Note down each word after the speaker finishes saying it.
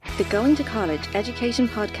the Going to College Education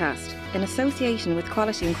Podcast in association with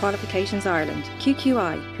Quality and Qualifications Ireland,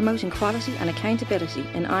 QQI, promoting quality and accountability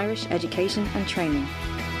in Irish education and training.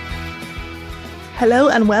 Hello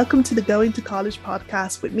and welcome to the Going to College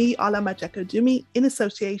podcast with me, Ola Majekodunmi, in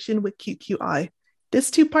association with QQI.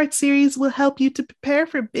 This two-part series will help you to prepare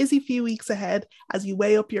for a busy few weeks ahead as you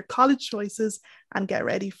weigh up your college choices and get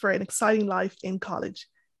ready for an exciting life in college.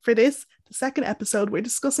 For this, the second episode, we're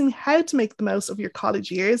discussing how to make the most of your college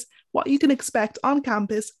years, what you can expect on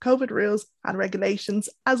campus, COVID rules and regulations,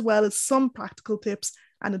 as well as some practical tips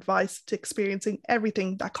and advice to experiencing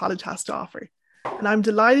everything that college has to offer. And I'm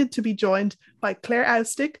delighted to be joined by Clare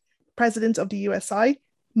Austick, President of the USI,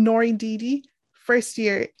 Nóirín Deady, First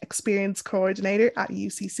Year Experience Coordinator at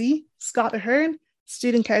UCC, Scott Ahearn,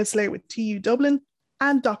 Student Counsellor with TU Dublin,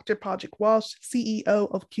 and Dr. Padraig Walsh, CEO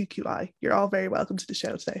of QQI. You're all very welcome to the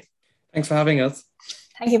show today. Thanks for having us.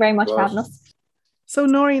 Thank you very much for having us. So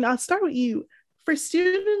Nóirín, I'll start with you. For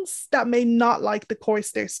students that may not like the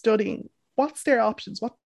course they're studying, what's their options?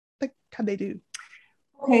 What can they do?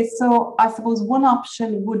 Okay, so I suppose one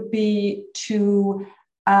option would be to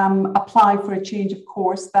apply for a change of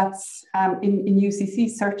course. That's in UCC,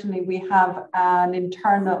 certainly we have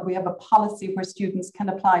a policy where students can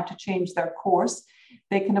apply to change their course.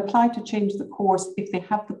 They can apply to change the course if they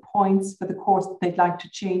have the points for the course that they'd like to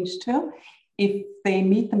change to, if they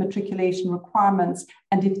meet the matriculation requirements,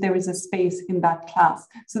 and if there is a space in that class.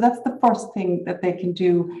 So that's the first thing that they can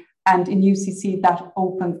do. And in UCC,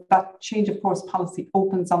 that change of course policy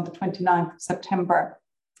opens on the 29th of September.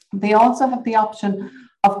 They also have the option,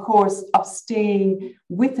 of course, of staying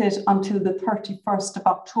with it until the 31st of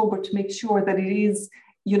October to make sure that it is,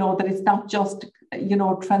 that it's not just,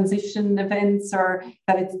 transition events, or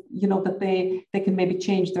that it's, that they can maybe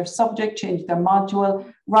change their subject, change their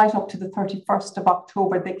module, right up to the 31st of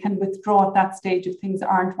October. They can withdraw at that stage if things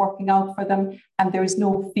aren't working out for them, and there is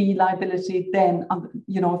no fee liability then,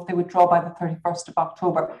 if they withdraw by the 31st of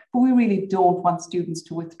October. But we really don't want students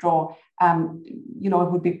to withdraw.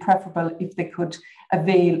 It would be preferable if they could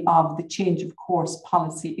avail of the change of course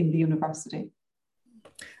policy in the university.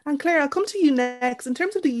 And Claire, I'll come to you next. In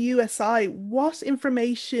terms of the USI, what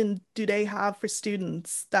information do they have for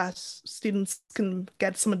students that students can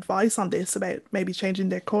get some advice on this about maybe changing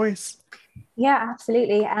their course? Yeah,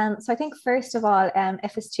 absolutely. So I think first of all,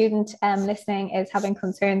 if a student listening is having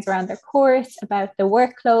concerns around their course, about the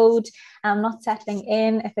workload, not settling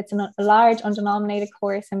in, if it's a large undenominated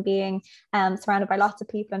course and being surrounded by lots of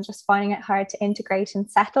people and just finding it hard to integrate and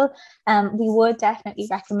settle, we would definitely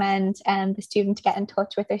recommend the student to get in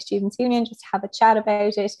touch with their students' union, just to have a chat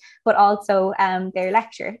about it, but also their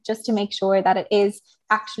lecturer, just to make sure that it is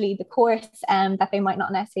actually the course that they might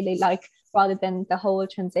not necessarily like, rather than the whole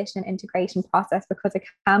transition and integration process, because it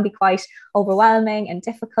can be quite overwhelming and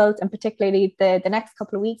difficult. And particularly the next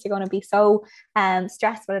couple of weeks are going to be so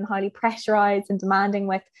stressful and highly pressurized and demanding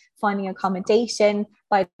with finding accommodation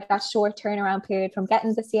by that short turnaround period from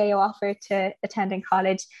getting the CAO offer to attending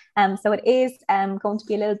college. So it is going to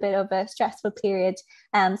be a little bit of a stressful period.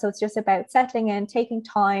 So it's just about settling in, taking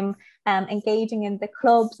time, engaging in the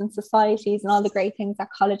clubs and societies and all the great things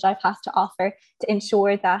that college life has to offer to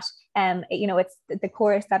ensure that it's the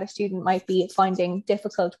course that a student might be finding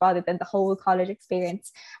difficult rather than the whole college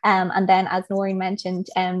experience. And then, as Nóirín mentioned,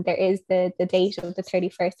 there is the date of the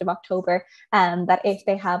 31st of October, that if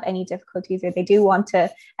they have any difficulties or they do want to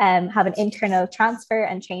have an internal transfer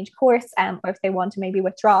and change course, or if they want to maybe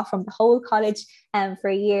withdraw from the whole college for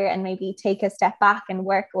a year and maybe take a step back and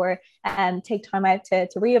work, or take time out to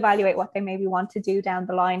reevaluate what they maybe want to do down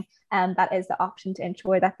the line, that is the option to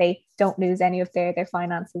ensure that they don't lose any of their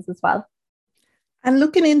finances as well. And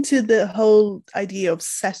looking into the whole idea of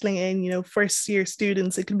settling in, first year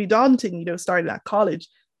students, it can be daunting, starting at college.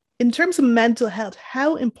 In terms of mental health,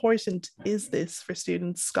 how important is this for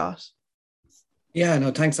students, Scott? Yeah,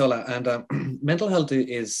 no, thanks, Ola. And mental health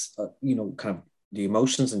is, kind of the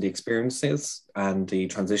emotions and the experiences and the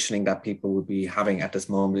transitioning that people will be having at this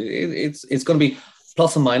moment. It's going to be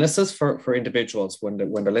plus and minuses for individuals when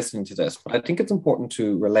they're listening to this. But I think it's important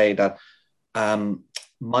to relay that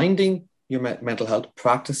minding your mental health,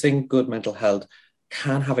 practicing good mental health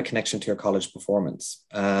can have a connection to your college performance.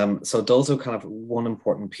 So those are kind of one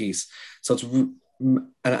important piece. So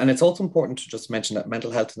it's also important to just mention that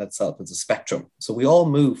mental health in itself is a spectrum. So we all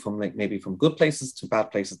move from maybe from good places to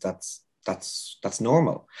bad places. That's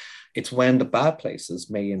normal. It's when the bad places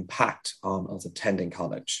may impact on us attending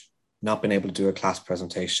college, not being able to do a class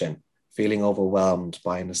presentation, feeling overwhelmed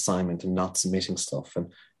by an assignment and not submitting stuff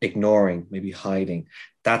and ignoring, maybe hiding.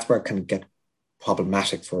 That's where it can get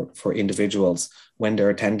problematic for individuals when they're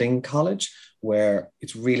attending college. where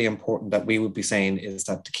it's really important that we would be saying is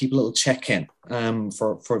that to keep a little check-in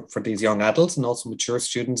for these young adults and also mature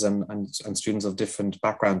students and students of different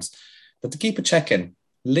backgrounds, that to keep a check-in,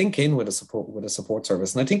 link in with a support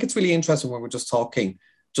service. And I think it's really interesting when we're just talking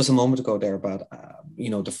just a moment ago there about,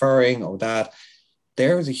 deferring or that.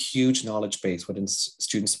 There is a huge knowledge base within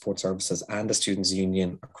student support services and the Students'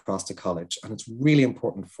 Union across the college. And it's really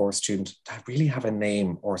important for a student to really have a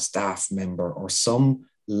name or staff member or some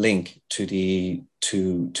link to the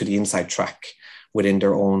inside track within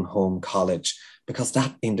their own home college, because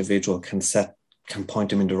that individual can point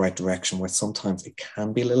them in the right direction, where sometimes it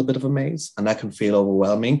can be a little bit of a maze and that can feel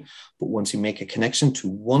overwhelming. But once you make a connection to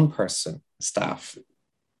one person, staff,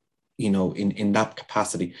 in that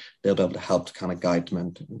capacity, they'll be able to help to kind of guide them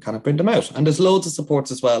and kind of bring them out. And there's loads of supports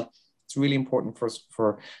as well. It's really important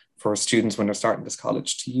for students when they're starting this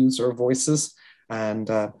college to use their voices and,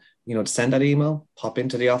 to send that email, pop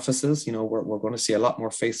into the offices. We're going to see a lot more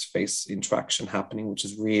face-to-face interaction happening, which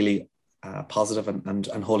is really positive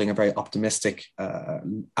and holding a very optimistic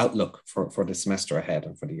outlook for the semester ahead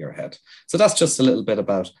and for the year ahead. So that's just a little bit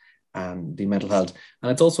about the mental health. And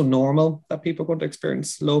it's also normal that people are going to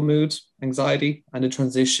experience low mood, anxiety, and a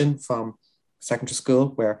transition from secondary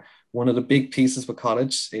school, where one of the big pieces with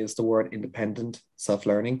college is the word independent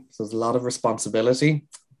self-learning. So there's a lot of responsibility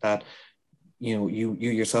that you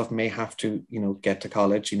yourself may have to get to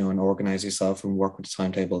college and organize yourself and work with the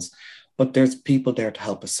timetables, but there's people there to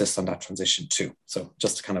help assist on that transition too. So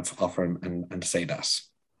just to kind of offer and say that.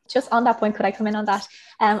 Just on that point, could I come in on that?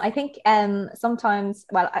 I think sometimes,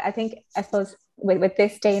 I suppose with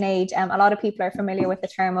this day and age, a lot of people are familiar with the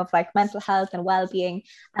term of like mental health and well-being,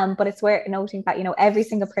 but it's worth noting that, every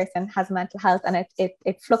single person has mental health, and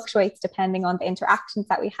it fluctuates depending on the interactions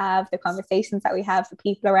that we have, the conversations that we have, the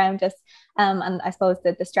people around us, and I suppose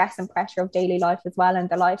the stress and pressure of daily life as well, and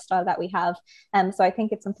the lifestyle that we have. So I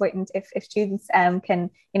think it's important if students can,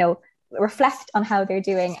 reflect on how they're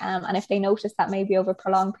doing, and if they notice that maybe over a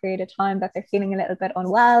prolonged period of time that they're feeling a little bit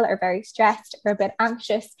unwell or very stressed or a bit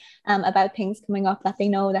anxious about things coming up, that they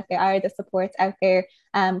know that there are the supports out there,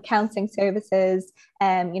 counselling services,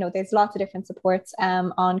 there's lots of different supports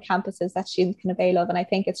on campuses that students can avail of. And I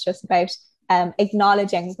think it's just about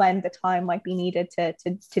acknowledging when the time might be needed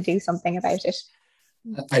to do something about it.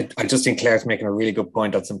 I just think Claire's making a really good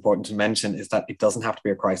point that's important to mention, is that it doesn't have to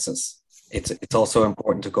be a crisis. It's also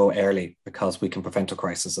important to go early, because we can prevent a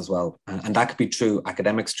crisis as well. And that could be through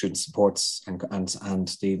academic student supports and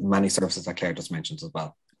the many services that Claire just mentioned as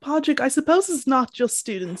well. Padraig, I suppose it's not just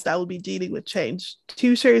students that will be dealing with change.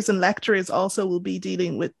 Tutors and lecturers also will be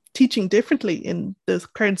dealing with teaching differently in the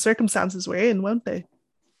current circumstances we're in, won't they?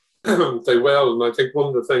 They will. And I think one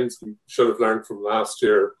of the things we should have learned from last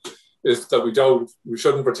year is that we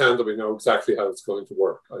shouldn't pretend that we know exactly how it's going to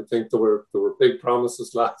work. I think there were big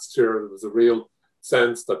promises last year. There was a real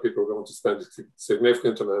sense that people were going to spend a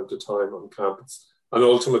significant amount of time on campus. And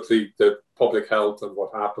ultimately, the public health and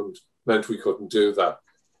what happened meant we couldn't do that.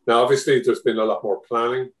 Now, obviously, there's been a lot more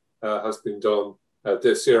planning has been done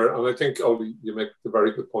this year. And I think, Oli, you make a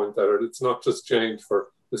very good point there. It's not just change for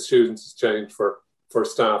the students, it's change for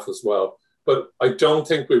staff as well. But I don't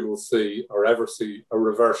think we will see or ever see a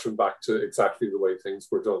reversion back to exactly the way things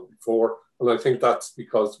were done before. And I think that's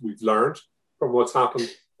because we've learned from what's happened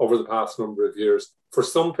over the past number of years. For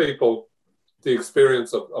some people, the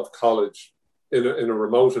experience of college in a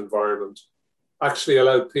remote environment actually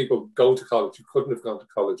allowed people to go to college who couldn't have gone to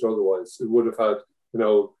college otherwise, who would have had,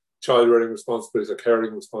 child rearing responsibilities or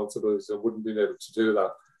caring responsibilities and wouldn't have been able to do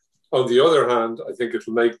that. On the other hand, I think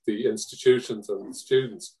it'll make the institutions and the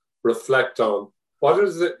students reflect on what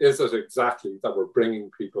is it exactly that we're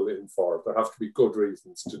bringing people in for. There have to be good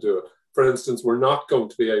reasons to do it. For instance, we're not going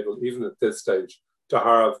to be able, even at this stage, to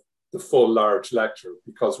have the full large lecture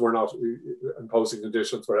because we're not imposing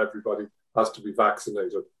conditions where everybody has to be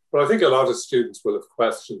vaccinated. But I think a lot of students will have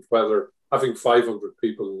questioned whether having 500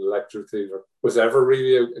 people in the lecture theatre was ever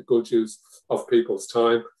really a good use of people's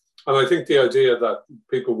time. And I think the idea that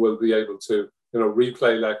people will be able to,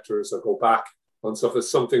 replay lectures or go back on stuff is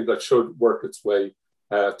something that should work its way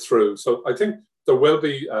through. So I think there will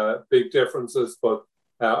be big differences, but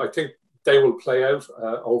I think they will play out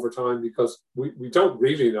over time because we don't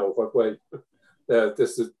really know what way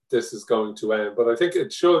this is going to end. But I think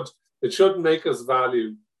it should make us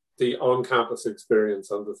value the on-campus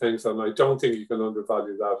experience and the things, and I don't think you can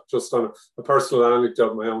undervalue that. Just on a personal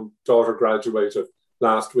anecdote, my own daughter graduated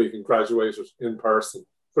last week and graduated in person.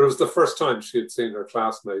 But it was the first time she had seen her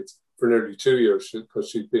classmates for nearly 2 years because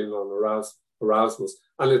she'd been on Erasmus.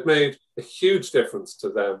 And it made a huge difference to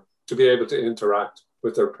them to be able to interact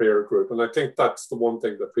with their peer group. And I think that's the one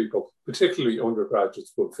thing that people, particularly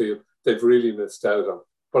undergraduates, will feel they've really missed out on.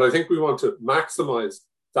 But I think we want to maximise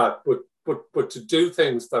that, but to do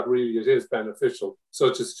things that really it is beneficial,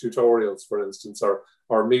 such as tutorials, for instance,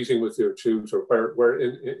 or meeting with your tutor, where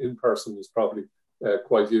in person is probably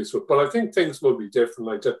quite useful. But I think things will be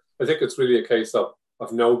different. I think it's really a case of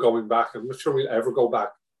no going back. I'm not sure we'll ever go back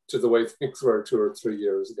to the way things were 2 or 3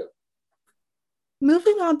 years ago.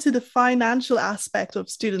 Moving on to the financial aspect of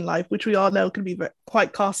student life, which we all know can be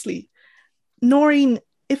quite costly. Nóirín,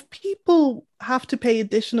 if people have to pay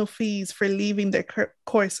additional fees for leaving their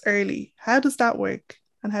course early, how does that work?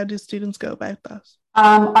 And how do students go about that?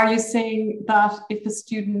 Are you saying that if a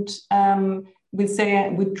student, we say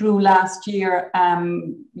withdrew last year,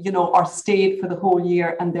 or stayed for the whole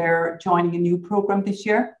year and they're joining a new program this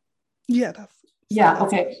year? Yeah,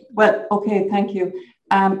 okay. Well, okay, thank you.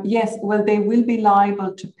 Yes, well, they will be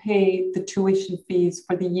liable to pay the tuition fees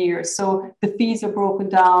for the year. So the fees are broken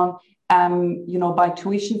down, by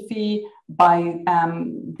tuition fee, by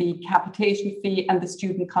the capitation fee and the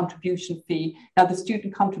student contribution fee. Now, the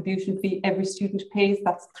student contribution fee, every student pays,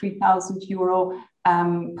 that's €3,000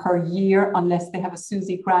 per year, unless they have a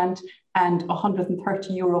SUSI grant, and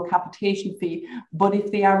 €130 capitation fee. But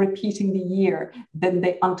if they are repeating the year, then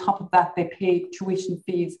on top of that, they pay tuition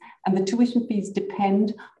fees. And the tuition fees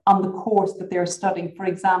depend on the course that they're studying. For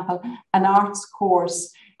example, an arts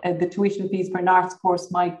course, the tuition fees for an arts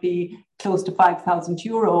course might be close to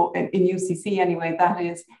 €5,000 in UCC anyway, that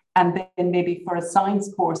is. And then maybe for a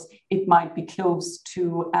science course, it might be close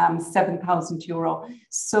to €7,000.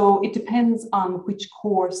 So it depends on which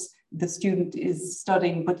course the student is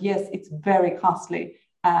studying. But yes, it's very costly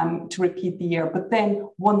to repeat the year. But then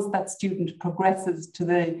once that student progresses to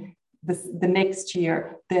the next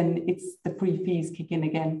year, then it's the free fees kick in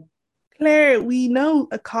again. Claire, we know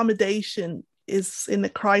accommodation is in a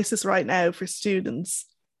crisis right now for students.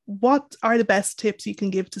 What are the best tips you can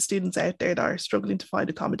give to students out there that are struggling to find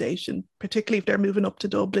accommodation, particularly if they're moving up to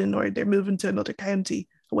Dublin or they're moving to another county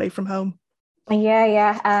away from home?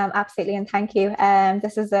 Absolutely. And thank you.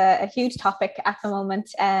 This is a huge topic at the moment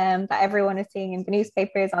that everyone is seeing in the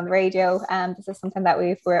newspapers, on the radio. This is something that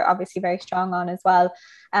we're obviously very strong on as well.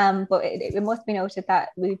 But it must be noted that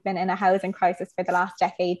we've been in a housing crisis for the last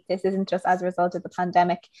decade. This isn't just as a result of the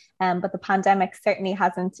pandemic, but the pandemic certainly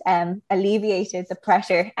hasn't alleviated the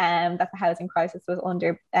pressure that the housing crisis was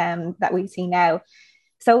under that we see now.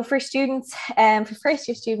 So for students, for first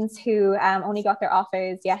year students who only got their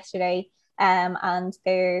offers yesterday, and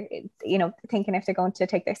they're, thinking if they're going to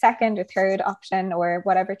take their second or third option or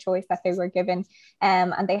whatever choice that they were given,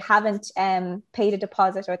 and they haven't paid a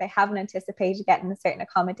deposit or they haven't anticipated getting a certain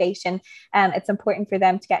accommodation, it's important for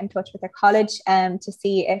them to get in touch with their college to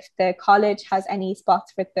see if the college has any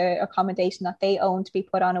spots for the accommodation that they own to be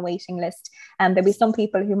put on a waiting list. There'll be some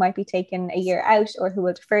people who might be taking a year out or who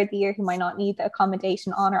will defer the year, who might not need the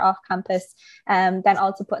accommodation on or off campus, then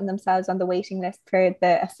also putting themselves on the waiting list for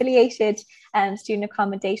the affiliated student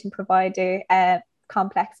accommodation provider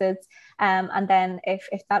complexes. And then if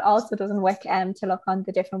that also doesn't work, to look on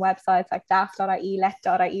the different websites like daft.ie,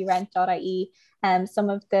 let.ie, rent.ie. Some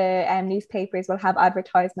of the newspapers will have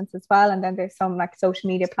advertisements as well. And then there's some like social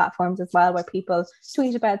media platforms as well where people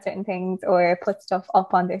tweet about certain things or put stuff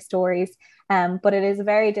up on their stories. But it is a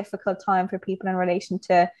very difficult time for people in relation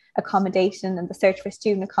to accommodation and the search for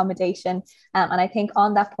student accommodation. And I think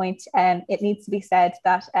on that point, it needs to be said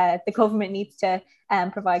that the government needs to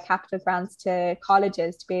provide capital grants to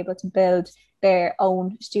colleges to be able to build their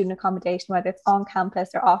own student accommodation, whether it's on campus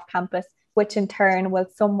or off campus, which in turn will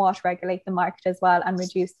somewhat regulate the market as well and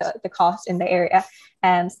reduce the cost in the area.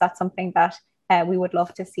 So that's something that we would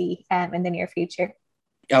love to see in the near future.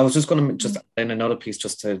 I was just going to add in another piece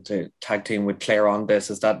just to tag team with Claire on this,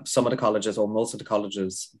 is that some of the colleges or most of the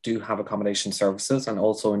colleges do have accommodation services and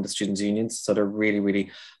also in the students' unions. So they're really, really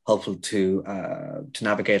helpful to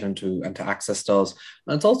navigate and to access those.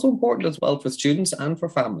 And it's also important as well for students and for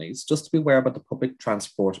families just to be aware about the public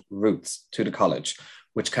transport routes to the college,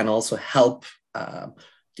 which can also help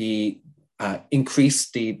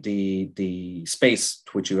increase the space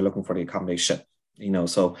to which you are looking for the accommodation.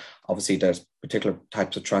 So obviously there's particular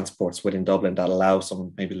types of transports within Dublin that allow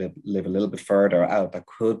someone maybe live a little bit further out that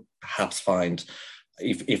could perhaps find,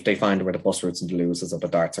 if they find where the bus routes and the Lewises or the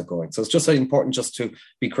darts are going. So it's just important just to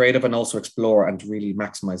be creative and also explore and really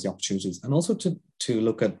maximize the opportunities, and also to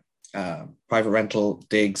look at private rental,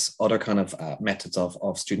 digs, other kind of methods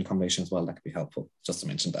of student accommodation as well that could be helpful, just to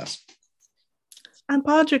mention that. And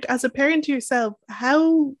Padraig, as a parent yourself,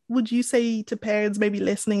 how would you say to parents maybe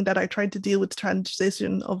listening that are trying to deal with the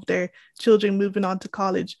transition of their children moving on to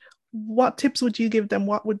college, What tips would you give them?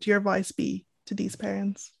 What would your advice be to these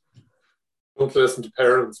parents? Don't listen to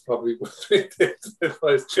parents, probably would be the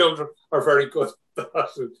advice. Children are very good at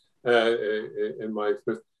that, in my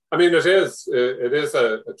experience. I mean, it is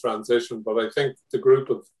a transition, but I think the group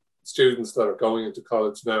of students that are going into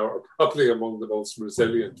college now are probably among the most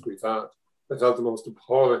resilient we've had. They've had the most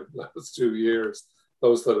appalling last 2 years.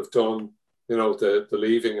 Those that have done, the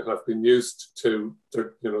leaving and have been used to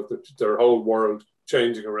their whole world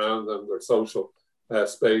changing around them, their social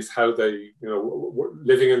space, how they,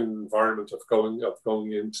 living in an environment of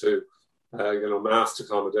going into, masked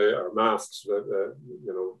accommodation or masked,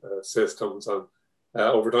 systems and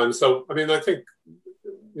over time. So, I mean, I think,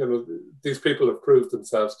 these people have proved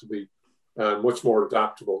themselves to be much more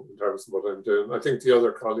adaptable in terms of what I'm doing. I think the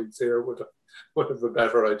other colleagues here would have a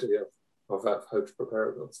better idea of how to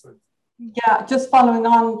prepare those things. Yeah, just following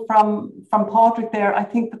on from Padraig there, I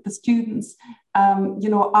think that the students,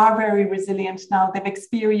 are very resilient now. They've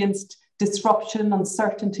experienced disruption,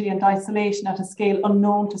 uncertainty and isolation at a scale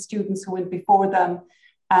unknown to students who went before them.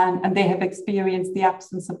 And they have experienced the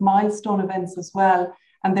absence of milestone events as well.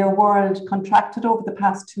 And their world contracted over the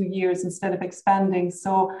past 2 years instead of expanding.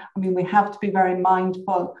 So, I mean, we have to be very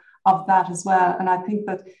mindful of that as well. And I think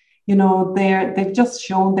that, they've just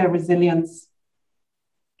shown their resilience.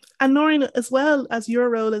 And Nóirín, as well as your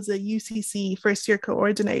role as a UCC first year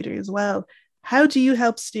coordinator as well, how do you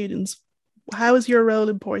help students? How is your role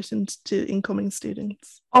important to incoming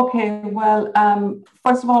students? Okay, well,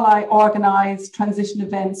 first of all, I organise transition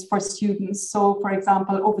events for students. So, for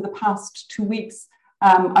example, over the past 2 weeks,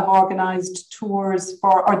 I've organised tours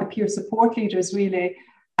or the peer support leaders really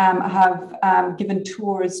have given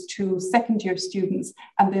tours to second year students,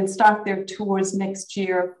 and they'll start their tours next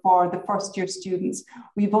year for the first year students.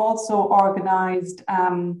 We've also organised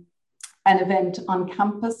an event on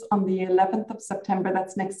campus on the 11th of September,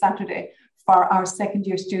 that's next Saturday, for our second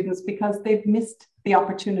year students, because they've missed the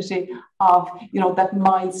opportunity of, that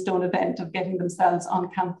milestone event of getting themselves on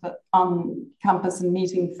campus and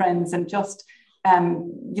meeting friends and just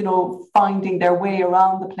finding their way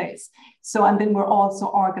around the place. So, and then we're also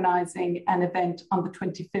organising an event on the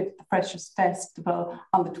 25th, the Freshers Festival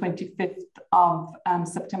on the 25th of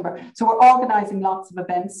September. So we're organising lots of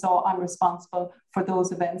events. So I'm responsible for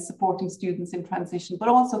those events, supporting students in transition, but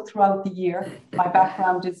also throughout the year. My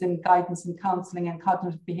background is in guidance and counselling and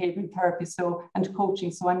cognitive behavioural therapy, and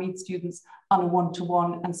coaching. So I meet students on a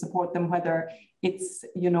one-to-one and support them, whether it's,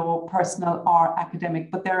 personal or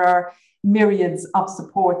academic. But there are myriads of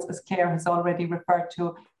supports, as Claire has already referred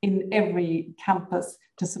to, in every campus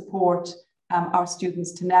to support our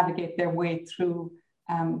students to navigate their way through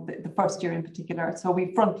the first year in particular. So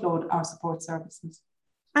we front load our support services.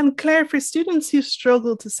 And Claire, for students who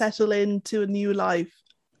struggle to settle into a new life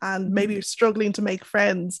and maybe you're struggling to make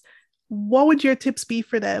friends, what would your tips be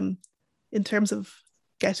for them in terms of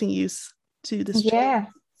getting used to this change? Yeah,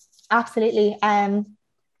 absolutely.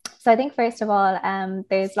 So I think first of all,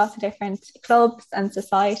 there's lots of different clubs and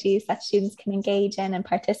societies that students can engage in and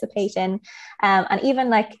participate in, and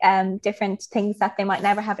even different things that they might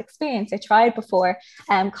never have experienced or tried before.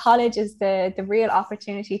 College is the real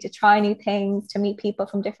opportunity to try new things, to meet people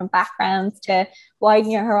from different backgrounds, to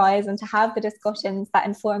widen your horizon, to have the discussions that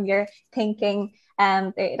inform your thinking.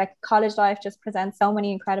 College life just presents so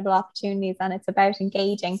many incredible opportunities, and it's about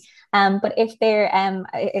engaging. But if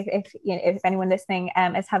if anyone listening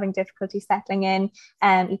is having difficulty settling in,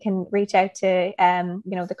 you can reach out to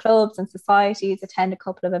the clubs and societies, attend a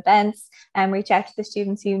couple of events, and reach out to the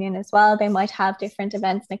Students' Union as well. They might have different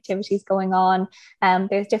events and activities going on.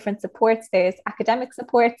 There's different supports. There's academic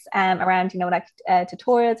supports around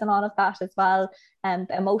tutorials and all of that as well.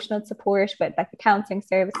 The emotional support with the counselling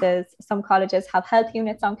services. Some colleges have health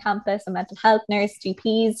units on campus, a mental health nurse,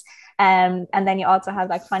 GPs, and then you also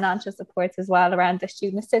have financial supports as well around the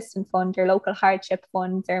student assistance fund, or local hardship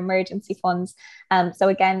funds, or emergency funds. So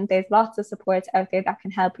again, there's lots of supports out there that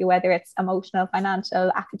can help you, whether it's emotional,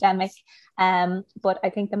 financial, academic. But I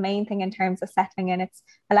think the main thing in terms of settling in, it's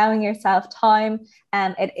allowing yourself time.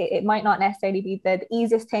 It might not necessarily be the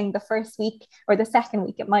easiest thing the first week or the second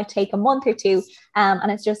week. It might take a month or two.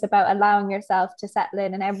 And it's just about allowing yourself to settle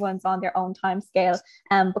in, and everyone's on their own time scale.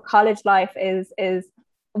 But college life is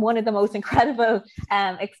one of the most incredible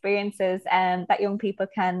experiences that young people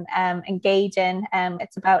can engage in.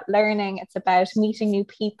 It's about learning, it's about meeting new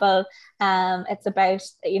people, it's about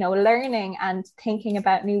learning and thinking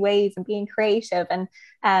about new ways and being creative. And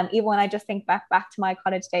even when I just think back to my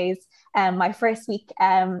college days, my first week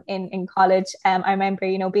in college, I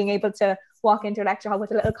remember being able to walk into a lecture hall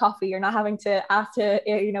with a little coffee. You're not having to ask to,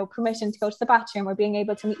 permission to go to the bathroom, or being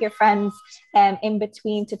able to meet your friends in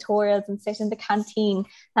between tutorials and sit in the canteen.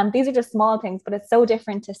 These are just small things, but it's so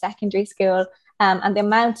different to secondary school. And the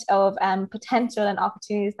amount of potential and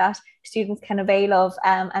opportunities that students can avail of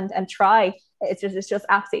and try, it's just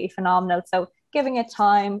absolutely phenomenal. So giving it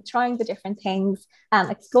time, trying the different things,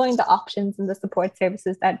 exploring the options and the support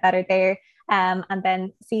services that are there, and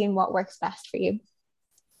then seeing what works best for you.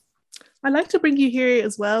 I'd like to bring you here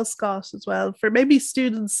as well, Scott, as well, for maybe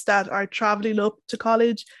students that are travelling up to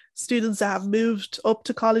college, students that have moved up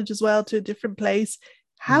to college as well to a different place.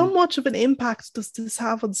 How much of an impact does this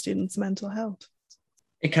have on students' mental health?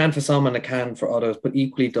 It can for some and it can for others, but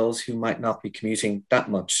equally those who might not be commuting that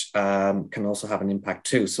much can also have an impact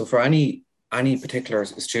too. So for any particular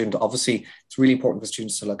student, obviously it's really important for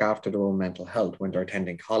students to look after their own mental health when they're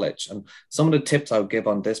attending college. And some of the tips I would give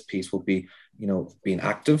on this piece would be, being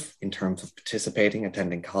active in terms of participating,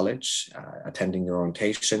 attending college, attending your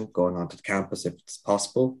orientation, going onto the campus if it's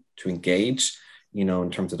possible, to engage,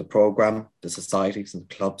 in terms of the program, the societies and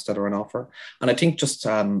clubs that are on offer. And I think just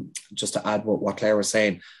to add what Claire was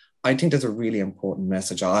saying, I think there's a really important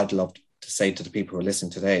message I'd love to say to the people who are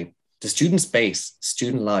listening today. The student space,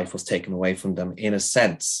 student life was taken away from them in a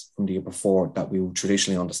sense from the year before that we would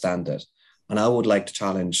traditionally understand it. And I would like to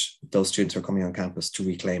challenge those students who are coming on campus to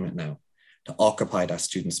reclaim it now, to occupy that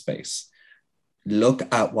student space. Look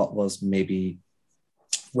at what was maybe,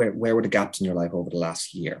 where were the gaps in your life over the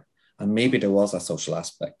last year? And maybe there was a social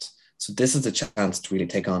aspect. So this is a chance to really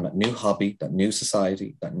take on that new hobby, that new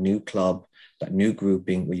society, that new club, that new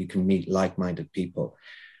grouping where you can meet like-minded people.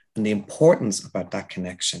 And the importance about that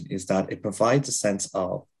connection is that it provides a sense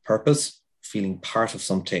of purpose, feeling part of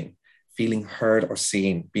something, feeling heard or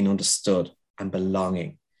seen, being understood, and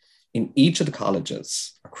belonging. In each of the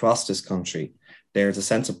colleges across this country, there's a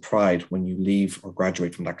sense of pride when you leave or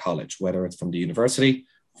graduate from that college, whether it's from the university,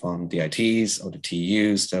 from the ITs or the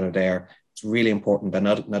TUs that are there. It's really important that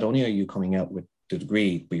not only are you coming out with the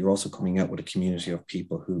degree, but you're also coming out with a community of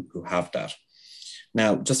people who have that.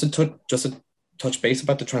 Now, just to touch base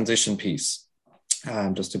about the transition piece,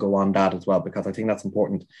 just to go on that as well, because I think that's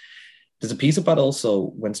important. There's a piece about also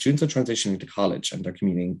when students are transitioning to college and they're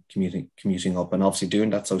commuting up and obviously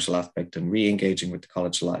doing that social aspect and re-engaging with the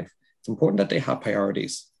college life, it's important that they have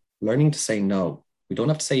priorities, learning to say no. We don't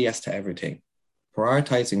have to say yes to everything.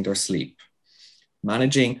 Prioritizing their sleep,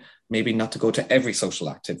 managing maybe not to go to every social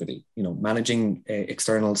activity, managing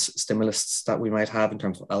external stimulus that we might have in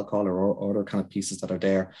terms of alcohol or other kind of pieces that are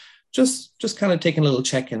there. Just kind of taking a little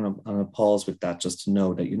check-in and a pause with that, just to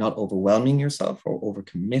know that you're not overwhelming yourself or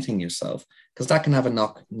overcommitting yourself, because that can have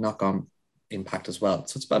a knock-on impact as well.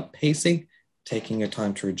 So it's about pacing, taking your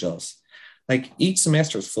time to adjust. Like each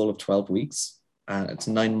semester is full of 12 weeks and it's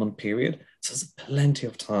a 9-month period. So there's plenty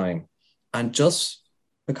of time. And just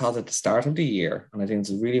because at the start of the year, and I think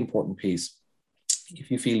it's a really important piece, if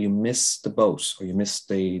you feel you miss the boat or you miss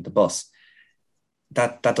the bus,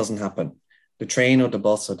 that doesn't happen. The train or the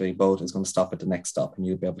bus or the boat is going to stop at the next stop and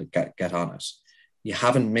you'll be able to get on it. You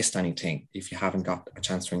haven't missed anything if you haven't got a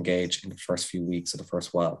chance to engage in the first few weeks or the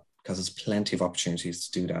first while, because there's plenty of opportunities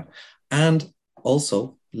to do that. And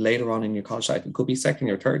also later on in your college life, it could be second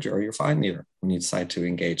year, third year, or your final year when you decide to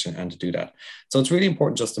engage and to do that. So it's really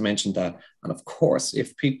important just to mention that. And of course,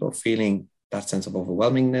 if people are feeling that sense of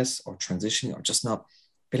overwhelmingness or transitioning or just not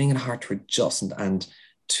feeling it hard to adjust and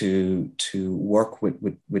to work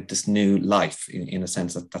with this new life in a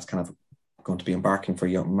sense that's kind of going to be embarking for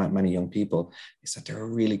many young people, is that there are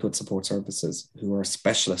really good support services who are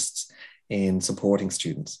specialists in supporting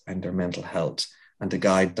students and their mental health and to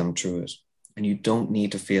guide them through it. And you don't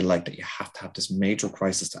need to feel like that you have to have this major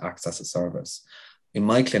crisis to access a service. In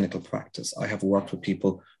my clinical practice, I have worked with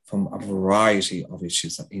people from a variety of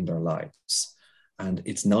issues in their lives. And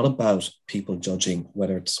it's not about people judging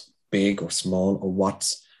whether it's big or small or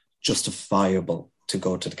what's justifiable to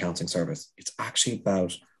go to the counselling service. It's actually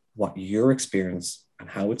about what your experience and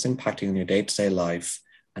how it's impacting on your day-to-day life.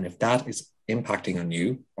 And if that is impacting on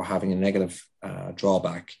you or having a negative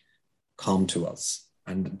drawback, come to us.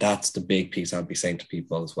 And that's the big piece I'd be saying to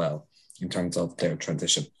people as well in terms of their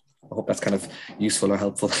transition. I hope that's kind of useful or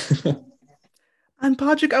helpful. And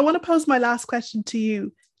Padraig, I want to pose my last question to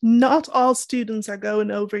you. Not all students are going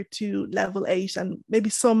over to level 8, and maybe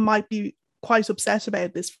some might be quite upset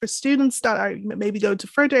about this. For students that are maybe going to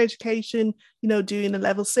further education, doing a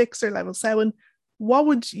level 6 or level 7, what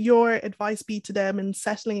would your advice be to them in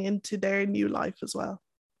settling into their new life as well?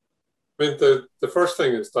 I mean, the first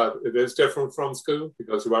thing is that it is different from school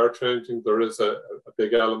because you are changing. There is a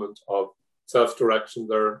big element of self-direction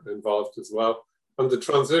there involved as well. And the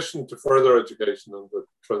transition to further education and the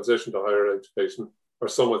transition to higher education are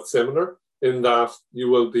somewhat similar in that you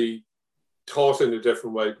will be taught in a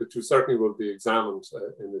different way, but you certainly will be examined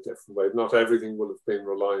in a different way. Not everything will have been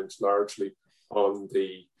reliant largely on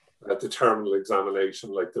the terminal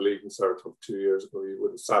examination, like the Leaving Cert of 2 years ago. You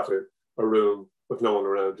would have sat in a room with no one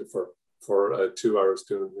around you for 2 hours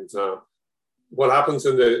doing an exam. What happens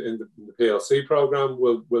in the PLC program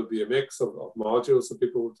will be a mix of modules that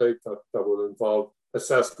people will take that will involve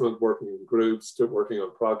assessment, working in groups, working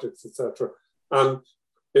on projects, etc. And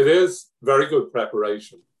it is very good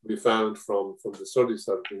preparation, we found from the studies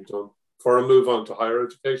that have been done, for a move on to higher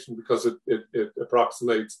education, because it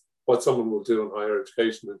approximates what someone will do in higher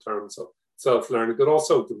education in terms of self-learning, but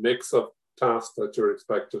also the mix of tasks that you're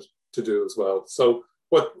expected to do as well. So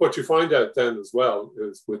what you find out then as well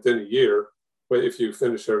is within a year, if you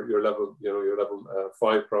finish your level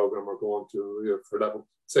 5 program or go on to for level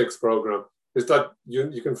 6 program, is that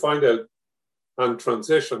you can find out and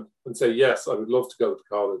transition and say, yes, I would love to go to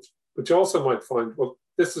college. But you also might find, well,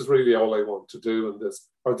 this is really all I want to do,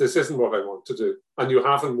 or this isn't what I want to do. And you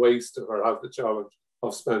haven't wasted or have the challenge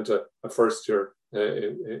of spent a first year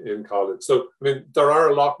in college. So, I mean, there are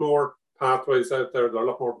a lot more pathways out there. There are a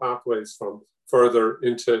lot more pathways from further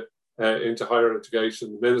into higher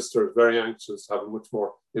education. The Minister is very anxious to have a much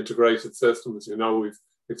more integrated system. As you know, we've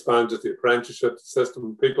expanded the apprenticeship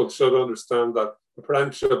system. People should understand that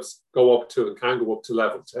apprenticeships go up to and can go up to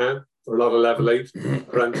level 10. There are a lot of level 8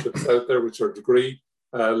 apprenticeships out there, which are degree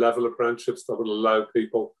level apprenticeships that will allow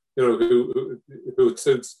people, who it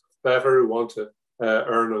suits better, who want to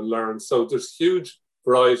earn and learn. So there's huge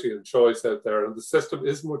variety and choice out there, and the system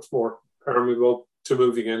is much more permeable to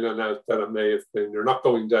moving in and out than it may have been. You're not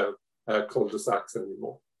going down cul-de-sacs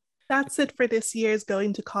anymore. That's it for this year's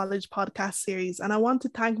Going to College podcast series, and I want to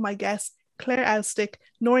thank my guests Clare Austick,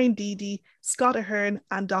 Nóirín Deady, Scott Ahearn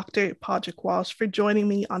and Dr. Padraig Walsh for joining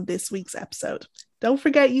me on this week's episode. Don't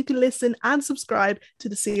forget you can listen and subscribe to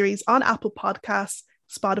the series on Apple Podcasts,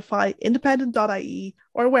 Spotify, Independent.ie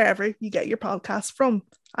or wherever you get your podcasts from.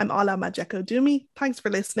 I'm Ola Majekodunmi. Thanks for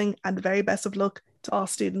listening and the very best of luck to all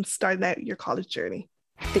students starting out your college journey.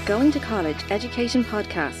 The Going to College Education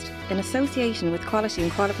Podcast, in association with Quality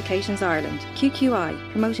and Qualifications Ireland,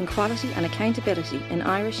 QQI, promoting quality and accountability in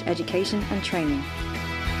Irish education and training.